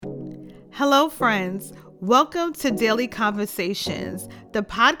Hello, friends. Welcome to Daily Conversations, the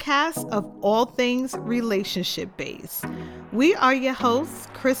podcast of all things relationship based. We are your hosts,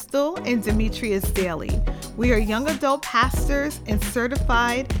 Crystal and Demetrius Daly. We are young adult pastors and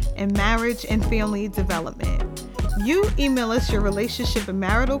certified in marriage and family development. You email us your relationship and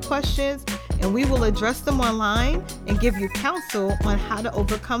marital questions, and we will address them online and give you counsel on how to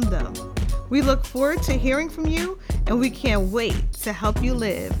overcome them. We look forward to hearing from you, and we can't wait to help you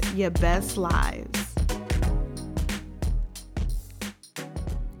live your best lives.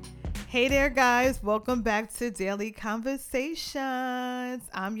 Hey there, guys. Welcome back to Daily Conversations.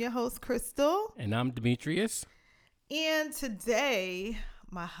 I'm your host, Crystal. And I'm Demetrius. And today,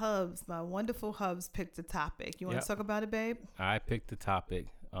 my wonderful hubs picked a topic. You want to talk about it, babe? I picked the topic,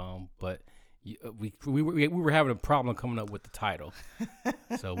 but we were having a problem coming up with the title.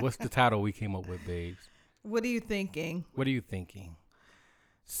 So what's the title we came up with, babes? What are you thinking?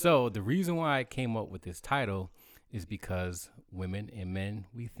 So the reason why I came up with this title is because women and men,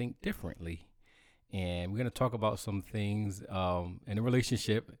 we think differently. And we're going to talk about some things in a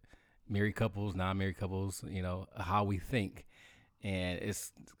relationship, married couples, non-married couples, how we think. And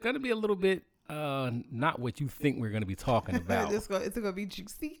it's going to be a little bit not what you think we're going to be talking about. Is it going to be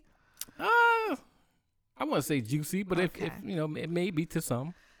juicy? I wouldn't say juicy, but Okay. if it may be to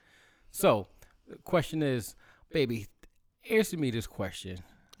some. So the question is, baby, answer me this question.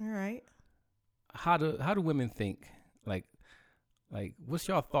 All right. How do women think? Like what's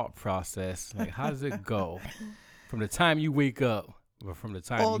your thought process? Like, how does it go from the time you wake up or from the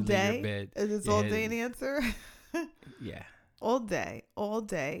time All you day? leave your bed? Is this all day an answer? Yeah. All day.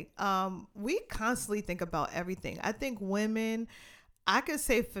 We constantly think about everything. I think women, I could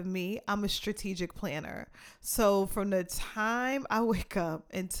say for me, I'm a strategic planner. So from the time I wake up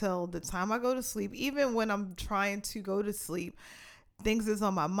until the time I go to sleep, even when I'm trying to go to sleep, things is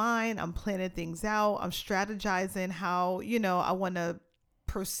on my mind. I'm planning things out. I'm strategizing how, I want to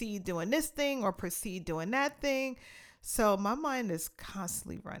proceed doing this thing or proceed doing that thing. So my mind is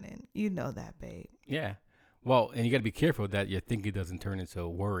constantly running. You know that, babe. Yeah. Well, and you got to be careful that your thinking doesn't turn into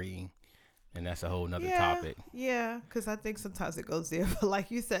worrying. And that's a whole nother topic. Yeah, because I think sometimes it goes there. But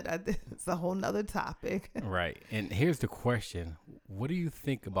like you said, it's a whole nother topic. Right. And here's the question. What do you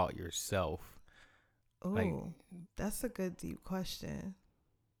think about yourself? Oh, that's a good deep question.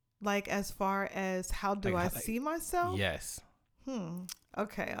 Like, as far as how do I see myself? Yes.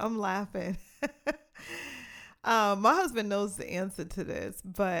 Okay, I'm laughing. My husband knows the answer to this,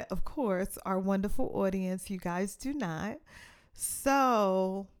 but of course, our wonderful audience, you guys do not.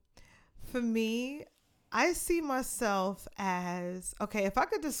 So for me, I see myself as, okay, if I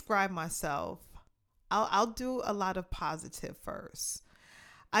could describe myself, I'll do a lot of positive first.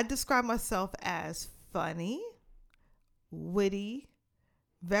 I describe myself as funny, witty,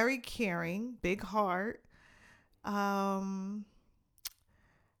 very caring, big heart.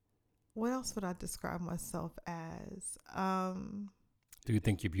 What else would I describe myself as? Do you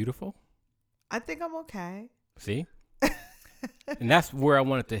think you're beautiful? I think I'm okay. See? And that's where I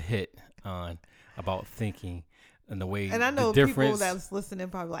wanted to hit on about thinking and the way. And I know the people difference. that's listening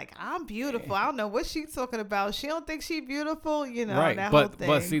probably like, I'm beautiful. I don't know what she's talking about. She don't think she's beautiful, Right. that whole thing.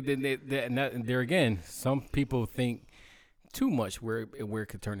 But see, and there again, some people think too much where it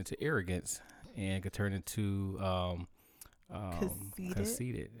could turn into arrogance and could turn into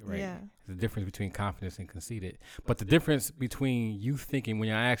conceited. Right. Yeah. There's a difference between confidence and conceited. But the difference between you thinking, when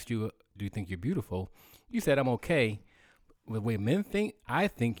I asked you, do you think you're beautiful? You said, I'm okay. The way men think, I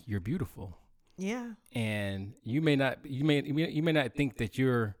think you're beautiful. Yeah. And you may not think that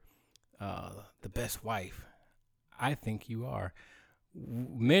you're the best wife. I think you are.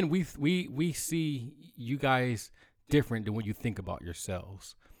 Men, we see you guys different than what you think about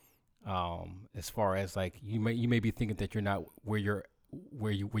yourselves. As far as like you may be thinking that you're not where you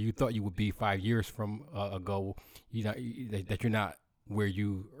thought you would be 5 years from ago. That you're not where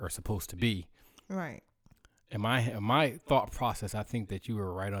you are supposed to be. Right. In my thought process, I think that you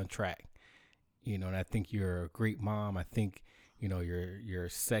are right on track. And I think you're a great mom. I think, you're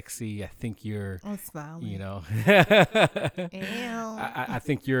sexy. I think you're, I'm smiling. I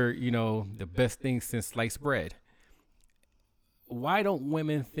think you're, the best thing since sliced bread. Why don't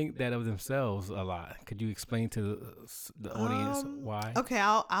women think that of themselves a lot? Could you explain to the audience why? Okay,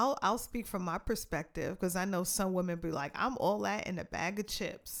 I'll speak from my perspective because I know some women be like, I'm all that in a bag of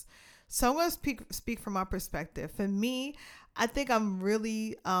chips. So I'm going to speak from my perspective. For me, I think I'm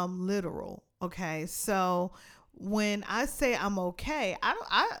really literal. Okay, so when I say I'm okay,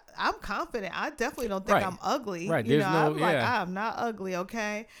 I'm confident. I definitely don't think I'm ugly. Right. I'm like, I'm not ugly.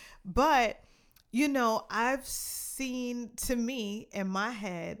 Okay, but I've seen, to me, in my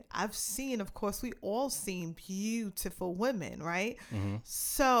head, I've seen, of course, we all seen beautiful women, right? Mm-hmm.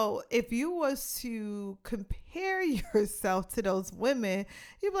 So if you was to compare yourself to those women,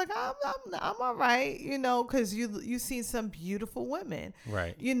 you'd be like, I'm all right, you know, because you seen some beautiful women,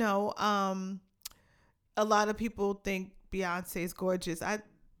 Right. you know. A lot of people think Beyonce is gorgeous.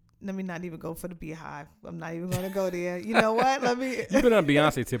 Let me not even go for the Beehive. I'm not even going to go there. You know what? You've been on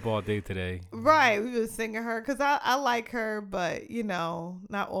Beyonce tip all day today. Right. We've been singing her because I like her, but, you know,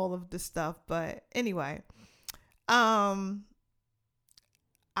 not all of the stuff. But anyway, I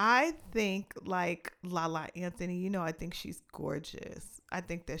think like Lala Anthony, you know, I think she's gorgeous. I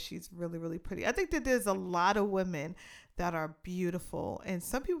think that she's really, really pretty. I think that there's a lot of women that are beautiful. And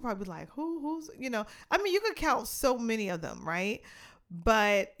some people probably like, who's, you know, I mean, you could count so many of them, right?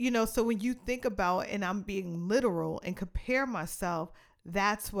 But, you know, so when you think about, and I'm being literal and compare myself,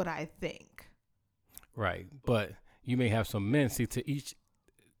 that's what I think. Right. But you may have some men, see, to each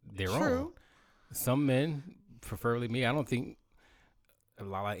their own. Some men, preferably me, I don't think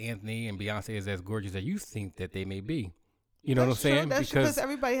Lala Anthony and Beyonce is as gorgeous as you think that they may be. You know what I'm saying? That's because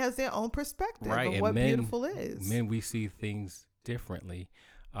everybody has their own perspective of what beautiful is. Men, we see things differently.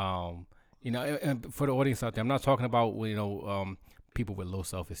 You know, and for the audience out there, I'm not talking about, you know, people with low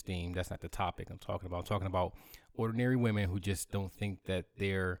self-esteem. That's not the topic I'm talking about. I'm talking about ordinary women who just don't think that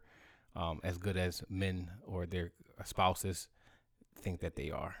they're as good as men or their spouses think that they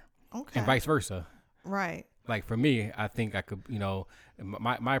are. Okay. And vice versa. Right. Like for me, I think I could, you know,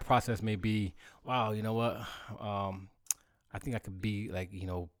 my process may be, wow, you know what? I think I could be like, you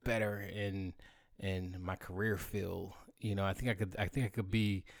know, better in my career field. You know, I think I could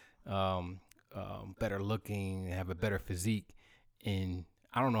be better looking, have a better physique. And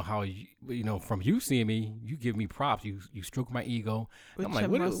I don't know how, you know, from you seeing me, you give me props. You stroke my ego. I'm like,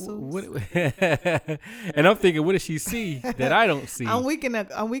 what? And I'm thinking, what does she see that I don't see? I'm winking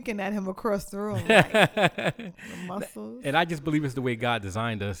at him across the room. Like, the muscles. And I just believe it's the way God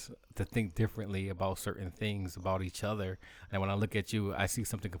designed us to think differently about certain things about each other. And when I look at you, I see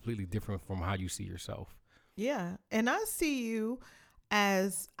something completely different from how you see yourself. Yeah. And I see you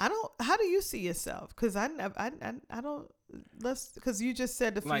as, how do you see yourself? Because I don't, because you just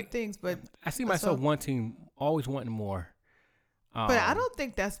said a few things, but I see myself always wanting more. But I don't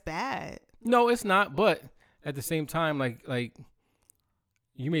think that's bad. No, it's not. But at the same time, like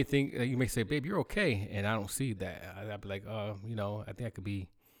you may think, you may say, babe, you're okay. And I don't see that. I'd be like, you know, I think I could be,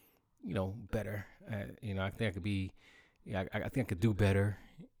 you know, better. You know, I think I could be, I think I could do better.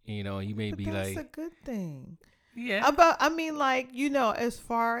 You know, you may be like. That's a good thing. Yeah. I mean, like, you know, as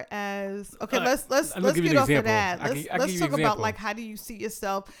far as, okay, let's get off of that. Let's talk about, like, how do you see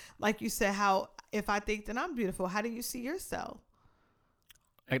yourself? Like you said, if I think that I'm beautiful, how do you see yourself?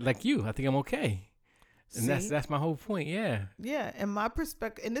 Like you, I think I'm okay. And that's my whole point. Yeah. Yeah. And my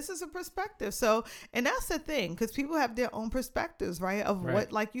perspective, and this is a perspective. So, and that's the thing, because people have their own perspectives, right? Of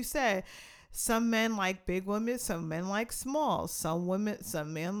what, like you said, some men like big women, some men like small, some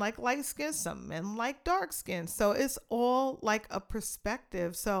men like light skin, some men like dark skin. So it's all like a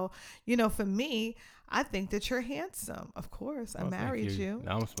perspective. So, you know, for me, I think that you're handsome. Of course, I married you.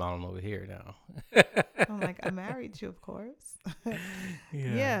 Now I'm smiling over here now. I'm like, I married you, of course.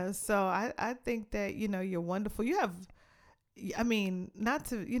 Yeah. So I think that, you know, you're wonderful. You have, I mean, not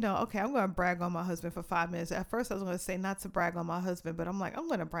to, you know, okay, I'm going to brag on my husband for 5 minutes. At first I was going to say not to brag on my husband, but I'm like, I'm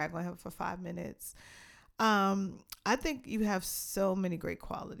going to brag on him for 5 minutes. I think you have so many great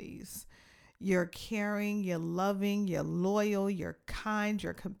qualities. You're caring, you're loving, you're loyal, you're kind,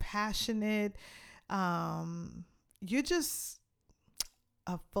 you're compassionate. You're just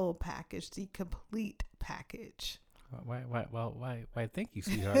a full package, the complete package. Why? Thank you,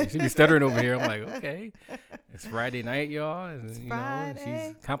 sweetheart. You see me stuttering over here. I'm like, okay, it's Friday night, y'all, and you know,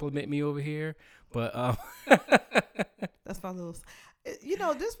 she's complimenting me over here. But that's my little. You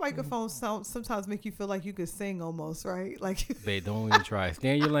know, this microphone sometimes make you feel like you could sing almost, right? Like, babe, don't even try.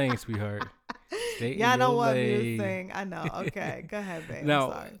 Stay in your lane, sweetheart. Yeah, I don't want me to sing. I know. Okay, go ahead, babe.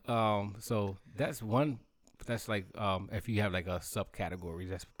 Now, so that's one. That's like, if you have like a subcategory,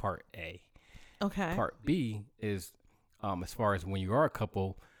 that's part A. Okay. Part B is, as far as when you are a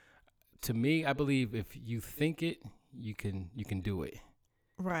couple, to me, I believe if you think it, you can do it.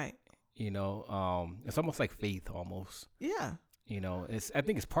 Right. You know, it's almost like faith, almost. Yeah. You know, I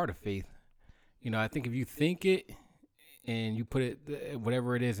think it's part of faith. You know, I think if you think it and you put it,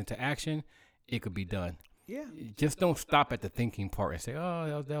 whatever it is, into action, it could be done. Yeah. Just don't stop at the thinking part and say,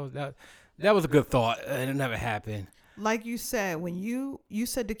 oh, that was a good thought. It never happened. Like you said, when you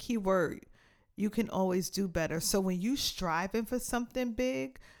said the key word, you can always do better. So when you striving for something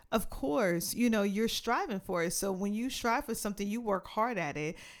big, Of course, you know, you're striving for it. So when you strive for something, you work hard at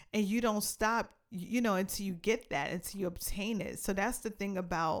it and you don't stop, you know, until you get that, until you obtain it. So that's the thing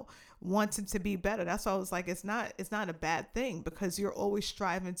about wanting to be better. That's why I was like, it's not a bad thing, because you're always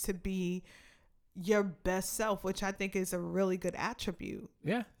striving to be your best self, which I think is a really good attribute.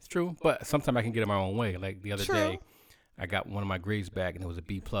 Yeah, it's true. But sometimes I can get in my own way. Like the other True. day, I got one of my grades back and it was a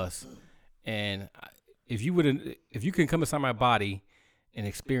B+. And if you can come inside my body and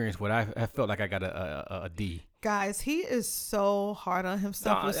experience what I felt like I got a D. Guys, he is so hard on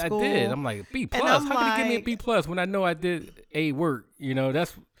himself with school. I did. I'm like, B+. And How I'm can he give me a like- B+ when I know I did A work? You know,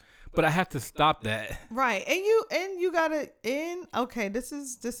 but I have to stop that. Right. And you gotta, okay, this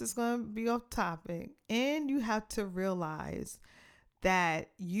is gonna be off topic. And you have to realize that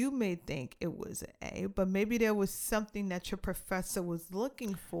you may think it was an A, but maybe there was something that your professor was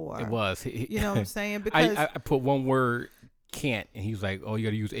looking for. It was. You know what I'm saying? Because I put one word, can't, and he was like, oh, you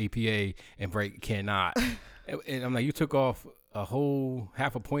got to use APA and break cannot. And I'm like, you took off a whole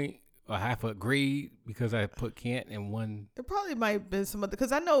half a point, a half a grade because I put can't and one. it probably might have been some other,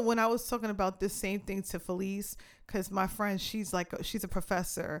 because I know when I was talking about this same thing to Felice, because my friend, she's a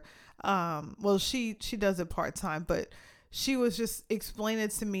professor. Well, she does it part-time, but she was just explaining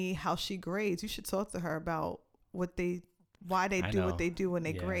to me how she grades. You should talk to her about why they do what they do when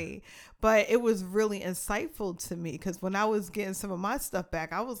they grade. But it was really insightful to me, because when I was getting some of my stuff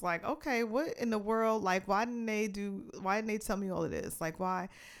back, I was like, okay, what in the world? Like, why didn't they tell me all of this? Like, why?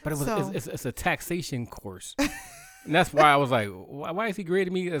 But it's a taxation course. And that's why I was like, why is he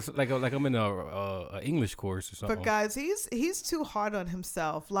grading me? It's like I'm in a English course or something. But guys, he's too hard on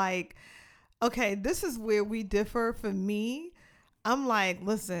himself. Like, okay, this is where we differ. For me, I'm like,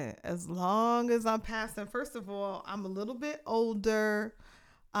 listen, as long as I'm passing, first of all, I'm a little bit older.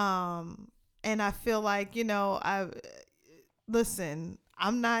 And I feel like, you know, I'm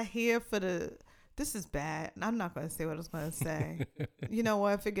not here for this is bad. I'm not going to say what I was going to say. You know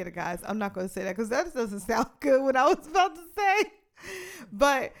what? Forget it, guys. I'm not going to say that, because that doesn't sound good what I was about to say.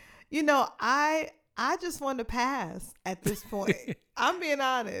 But, you know, I just want to pass at this point. I'm being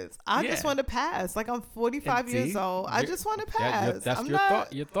honest. I just want to pass. Like, I'm 45 years old. I just want to pass. That's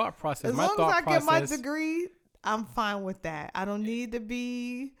your thought process. As long as I get my degree, I'm fine with that. I don't need to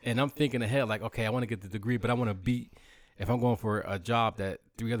be. And I'm thinking ahead, like, okay, I want to get the degree, but I want to beat, if I'm going for a job that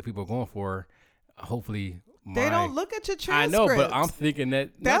 3 other people are going for, hopefully they don't look at your transcripts. I know, but I'm thinking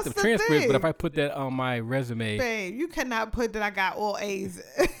that That's not the the transcript, thing. but if I put that on my resume, Babe, you cannot put that I got all A's.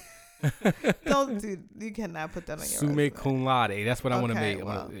 You cannot put that on your Summa resume. cum laude. That's what I want to Okay, make.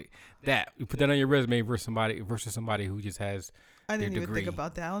 well. That you put that on your resume versus somebody who just has I didn't their even degree. think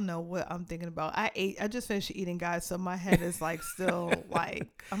about that. I don't know what I'm thinking about. I just finished eating, guys, so my head is like still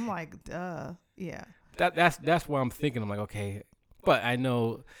like, I'm like, duh. Yeah. That's why I'm thinking. I'm like, okay, but I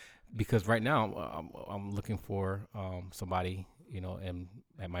know, because right now I'm looking for somebody, you know,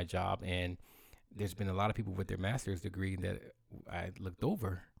 at my job, and there's been a lot of people with their master's degree that I looked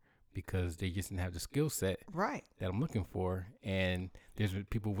over because they just didn't have the skill set Right. that I'm looking for, and there's been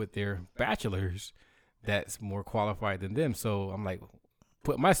people with their bachelor's that's more qualified than them. So I'm like,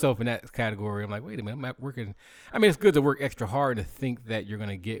 put myself in that category. I'm like, wait a minute, I'm not working. I mean, it's good to work extra hard to think that you're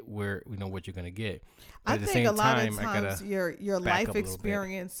gonna get what you're gonna get. But I at the think same a lot time, of I times gotta your back life up a little bit.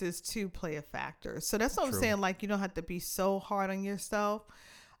 experiences too play a factor. So that's what I'm True. saying. Like, you don't have to be so hard on yourself.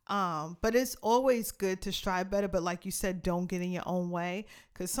 But it's always good to strive better. But like you said, don't get in your own way,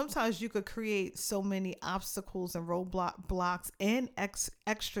 because sometimes you could create so many obstacles and blocks and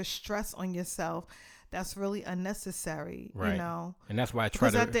extra stress on yourself. That's really unnecessary, Right. you know? And that's why I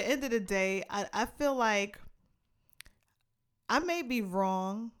try Because to. at the end of the day, I feel like I may be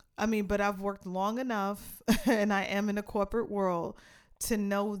wrong. I mean, but I've worked long enough and I am in the corporate world to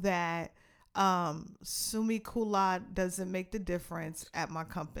know that summa cum laude doesn't make the difference at my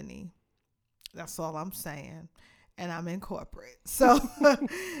company. That's all I'm saying. And I'm in corporate. So,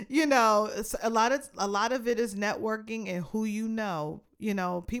 you know, it's a lot of it is networking and who you know. You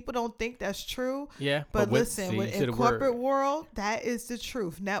know, people don't think that's true. Yeah. But with- listen, see, you in said a corporate word. world, that is the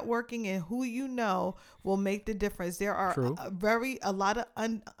truth. Networking and who you know will make the difference. There are True. a lot of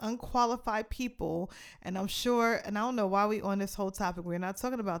unqualified people, and I'm sure, and I don't know why we on this whole topic. We're not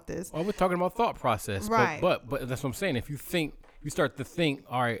talking about this. Well, we're talking about thought process. Right. But that's what I'm saying. If you start to think,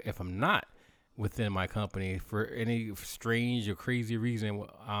 all right, if I'm not within my company for any strange or crazy reason,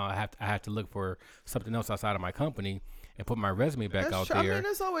 I have to look for something else outside of my company and put my resume back That's out true. there. I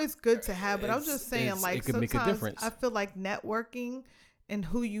mean, it's always good to have, but I'm just saying, It's- like, it could make a sometimes difference. I feel like networking and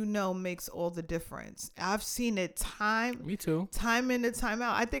who you know makes all the difference. I've seen it time Me too. in and time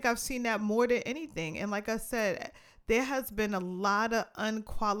out. I think I've seen that more than anything. And like I said, there has been a lot of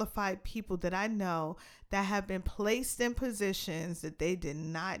unqualified people that I know that have been placed in positions that they did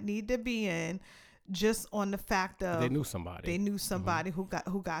not need to be in, just on the fact of they knew somebody. who got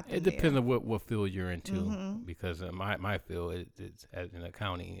them. It depends on what field you're into, Mm-hmm. because my field, it's in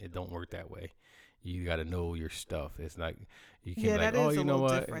accounting, it don't work that way. You got to know your stuff. It's like you can't be like, that oh, is you a know little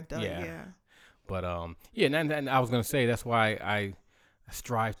what? different, though. Yeah. But and I was gonna say that's why I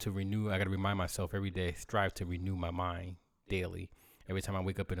strive to renew. I got to remind myself every day. Strive to renew my mind daily. Every time I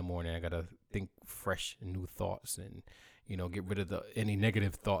wake up in the morning, I got to think fresh, new thoughts, and get rid of any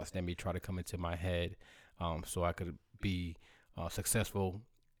negative thoughts that may try to come into my head, so I could be successful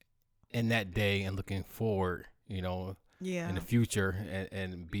in that day and looking forward. In the future,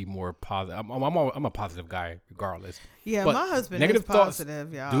 and be more positive. I'm a positive guy regardless. Yeah, but my husband negative is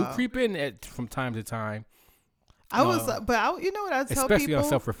positive, y'all. Do creep in from time to time. You know what I tell especially people? on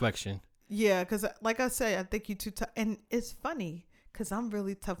self-reflection. Yeah, because like I say, I think you too tough. And it's funny because I'm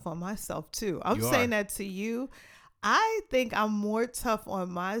really tough on myself too. I'm saying that to you. I think I'm more tough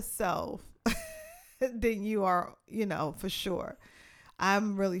on myself than you are, for sure.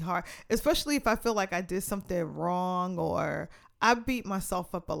 I'm really hard, especially if I feel like I did something wrong, or I beat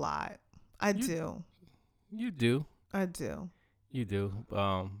myself up a lot. I do. You do. I do. You do.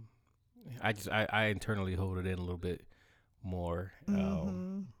 I internally hold it in a little bit more.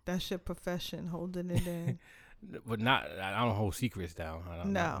 That's your profession, holding it in. But I don't hold secrets down.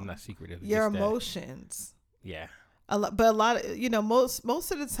 I'm not secretive. Your emotions. Yeah. But a lot of,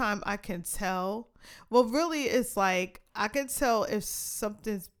 most of the time I can tell. Well, really, it's like I can tell if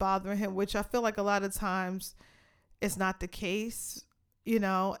something's bothering him, which I feel like a lot of times it's not the case,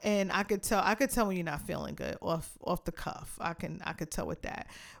 and I could tell when you're not feeling good off the cuff. I could tell with that.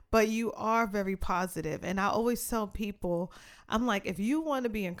 But you are very positive. And I always tell people, I'm like, if you want to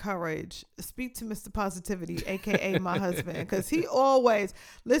be encouraged, speak to Mr. Positivity, AKA my husband. Because he always,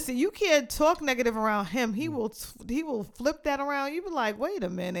 listen, you can't talk negative around him. He will flip that around. You be like, wait a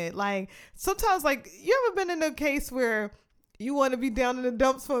minute. Like, sometimes, like, you ever been in a case where you want to be down in the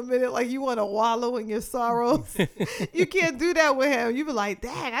dumps for a minute, like you want to wallow in your sorrows? You can't do that with him. You be like,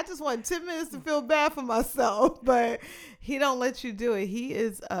 dang, I just want 10 minutes to feel bad for myself. But he don't let you do it. He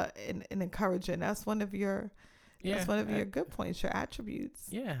is an encourager. And that's one of your good points, your attributes.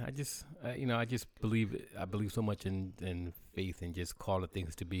 Yeah, I just believe so much in faith and just calling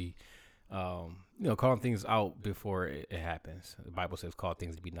things to be, calling things out before it happens. The Bible says, call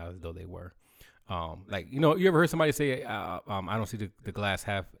things to be not as though they were. You ever heard somebody say, I don't see the glass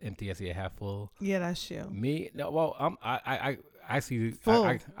half empty, I see it half full? Yeah, that's you. Me? No, well, I see full.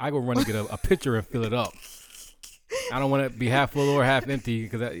 I go run and get a pitcher and fill it up. I don't want to be half full or half empty,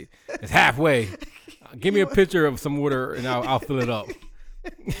 because it's halfway. Give me a pitcher of some water and I'll fill it up.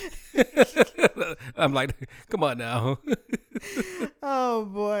 I'm like, come on now. Oh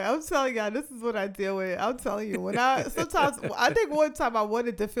boy, I'm telling y'all, this is what I deal with. I'm telling you, I think one time I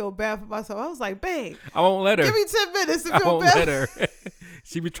wanted to feel bad for myself. I was like, babe, I won't let her. Give me 10 minutes to feel bad. I won't let her.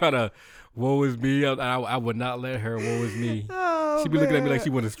 She be trying to, woe is me. I would not let her, woe is me. Oh, she be looking at me like she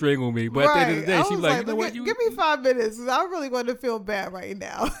want to strangle me. But at the end of the day, she be like, you know what? Give me 5 minutes. I really want to feel bad right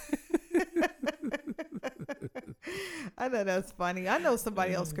now. I know that's funny. I know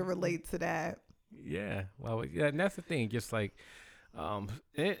somebody else can relate to that. Yeah. Well, yeah, and that's the thing. Just like, and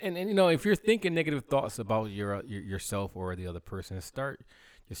if you're thinking negative thoughts about yourself or the other person, start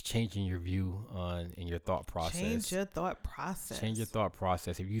just changing your view in your thought process. Change your thought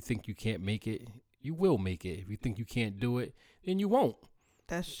process. If you think you can't make it, you will make it. If you think you can't do it, then you won't.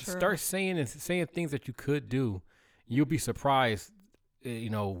 That's true. Start saying things that you could do. You'll be surprised,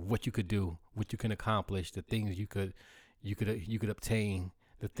 what you could do, what you can accomplish, the things you could obtain,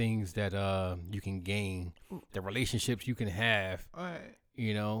 the things that you can gain, the relationships you can have. All right.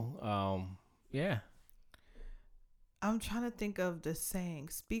 Yeah. I'm trying to think of the saying,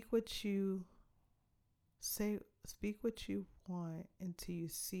 speak what you want until you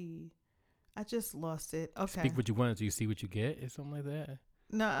see. I just lost it. Okay. Speak what you want until you see what you get, or something like that.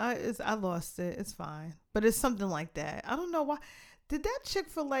 No, I lost it. It's fine. But it's something like that. I don't know why. Did that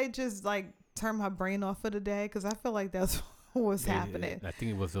Chick-fil-A just like turn my brain off for the day? Because I feel like that's what's happening. I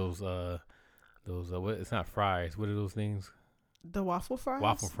think it was those what, it's not fries. What are those things? The waffle fries?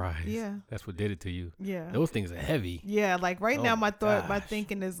 Waffle fries. Yeah. That's what did it to you. Yeah. Those things are heavy. Yeah. Like right now, my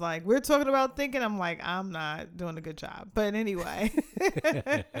thinking is like, we're talking about thinking. I'm like, I'm not doing a good job. But anyway.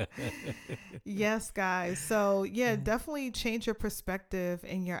 Yes, guys. So yeah, definitely change your perspective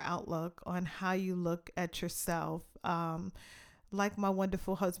and your outlook on how you look at yourself. Like my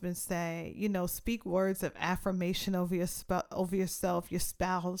wonderful husband say, speak words of affirmation over yourself, your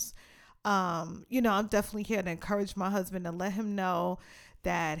spouse. I'm definitely here to encourage my husband and let him know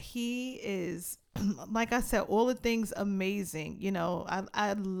that he is, like I said, all the things amazing.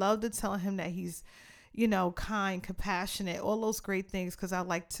 I love to tell him that he's, kind, compassionate, all those great things, because I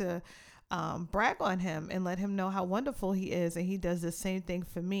like to brag on him and let him know how wonderful he is. And he does the same thing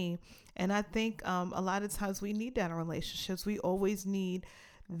for me. And I think a lot of times we need that in relationships. We always need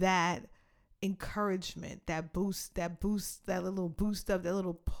that encouragement, that little boost up, that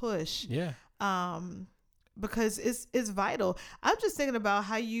little push. Yeah. Because it's vital. I'm just thinking about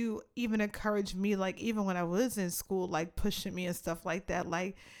how you even encouraged me, like even when I was in school, like pushing me and stuff like that.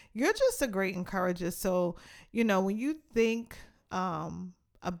 Like, you're just a great encourager. So, when you think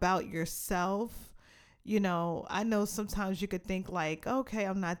about yourself, I know sometimes you could think like, okay,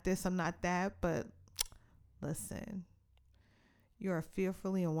 I'm not this, I'm not that, but listen, you are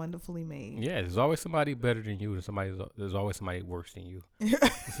fearfully and wonderfully made. Yeah, there's always somebody better than you, and there's always somebody worse than you.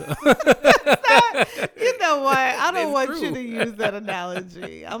 So. You know what? I don't want you to use that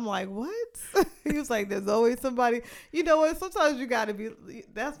analogy. I'm like, what? He was like, there's always somebody. You know what? Sometimes you got to be.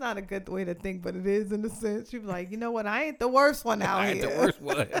 That's not a good way to think, but it is in a sense. You're like, you know what? I ain't the worst one out here. I ain't the worst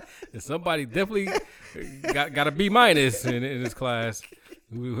one. And somebody definitely got a B- in this class.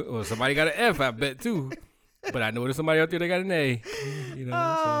 Well, somebody got an F, I bet too. But I know there's somebody out there that got an A. Babe,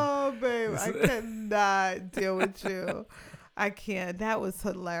 I cannot deal with you. I can't. That was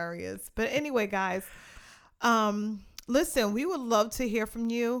hilarious. But anyway, guys, listen, we would love to hear from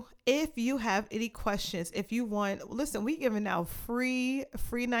you. If you have any questions, if you want, listen, we giving out free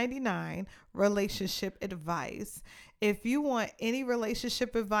 99 relationship advice. If you want any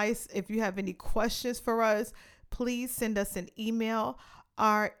relationship advice, if you have any questions for us, please send us an email.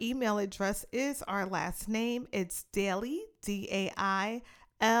 Our email address is our last name. It's Daily, DAILEY,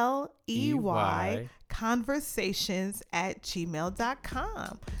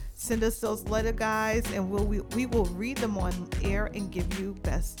 conversations@gmail.com. Send us those letter, guys, and we will read them on air and give you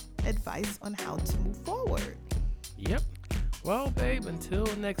best advice on how to move forward. Yep. Well, babe, until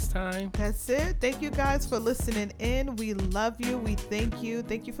next time. That's it. Thank you guys for listening in. We love you. We thank you.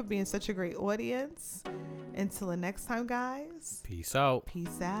 Thank you for being such a great audience. Until the next time, guys. Peace out.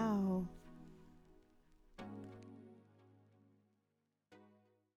 Peace out.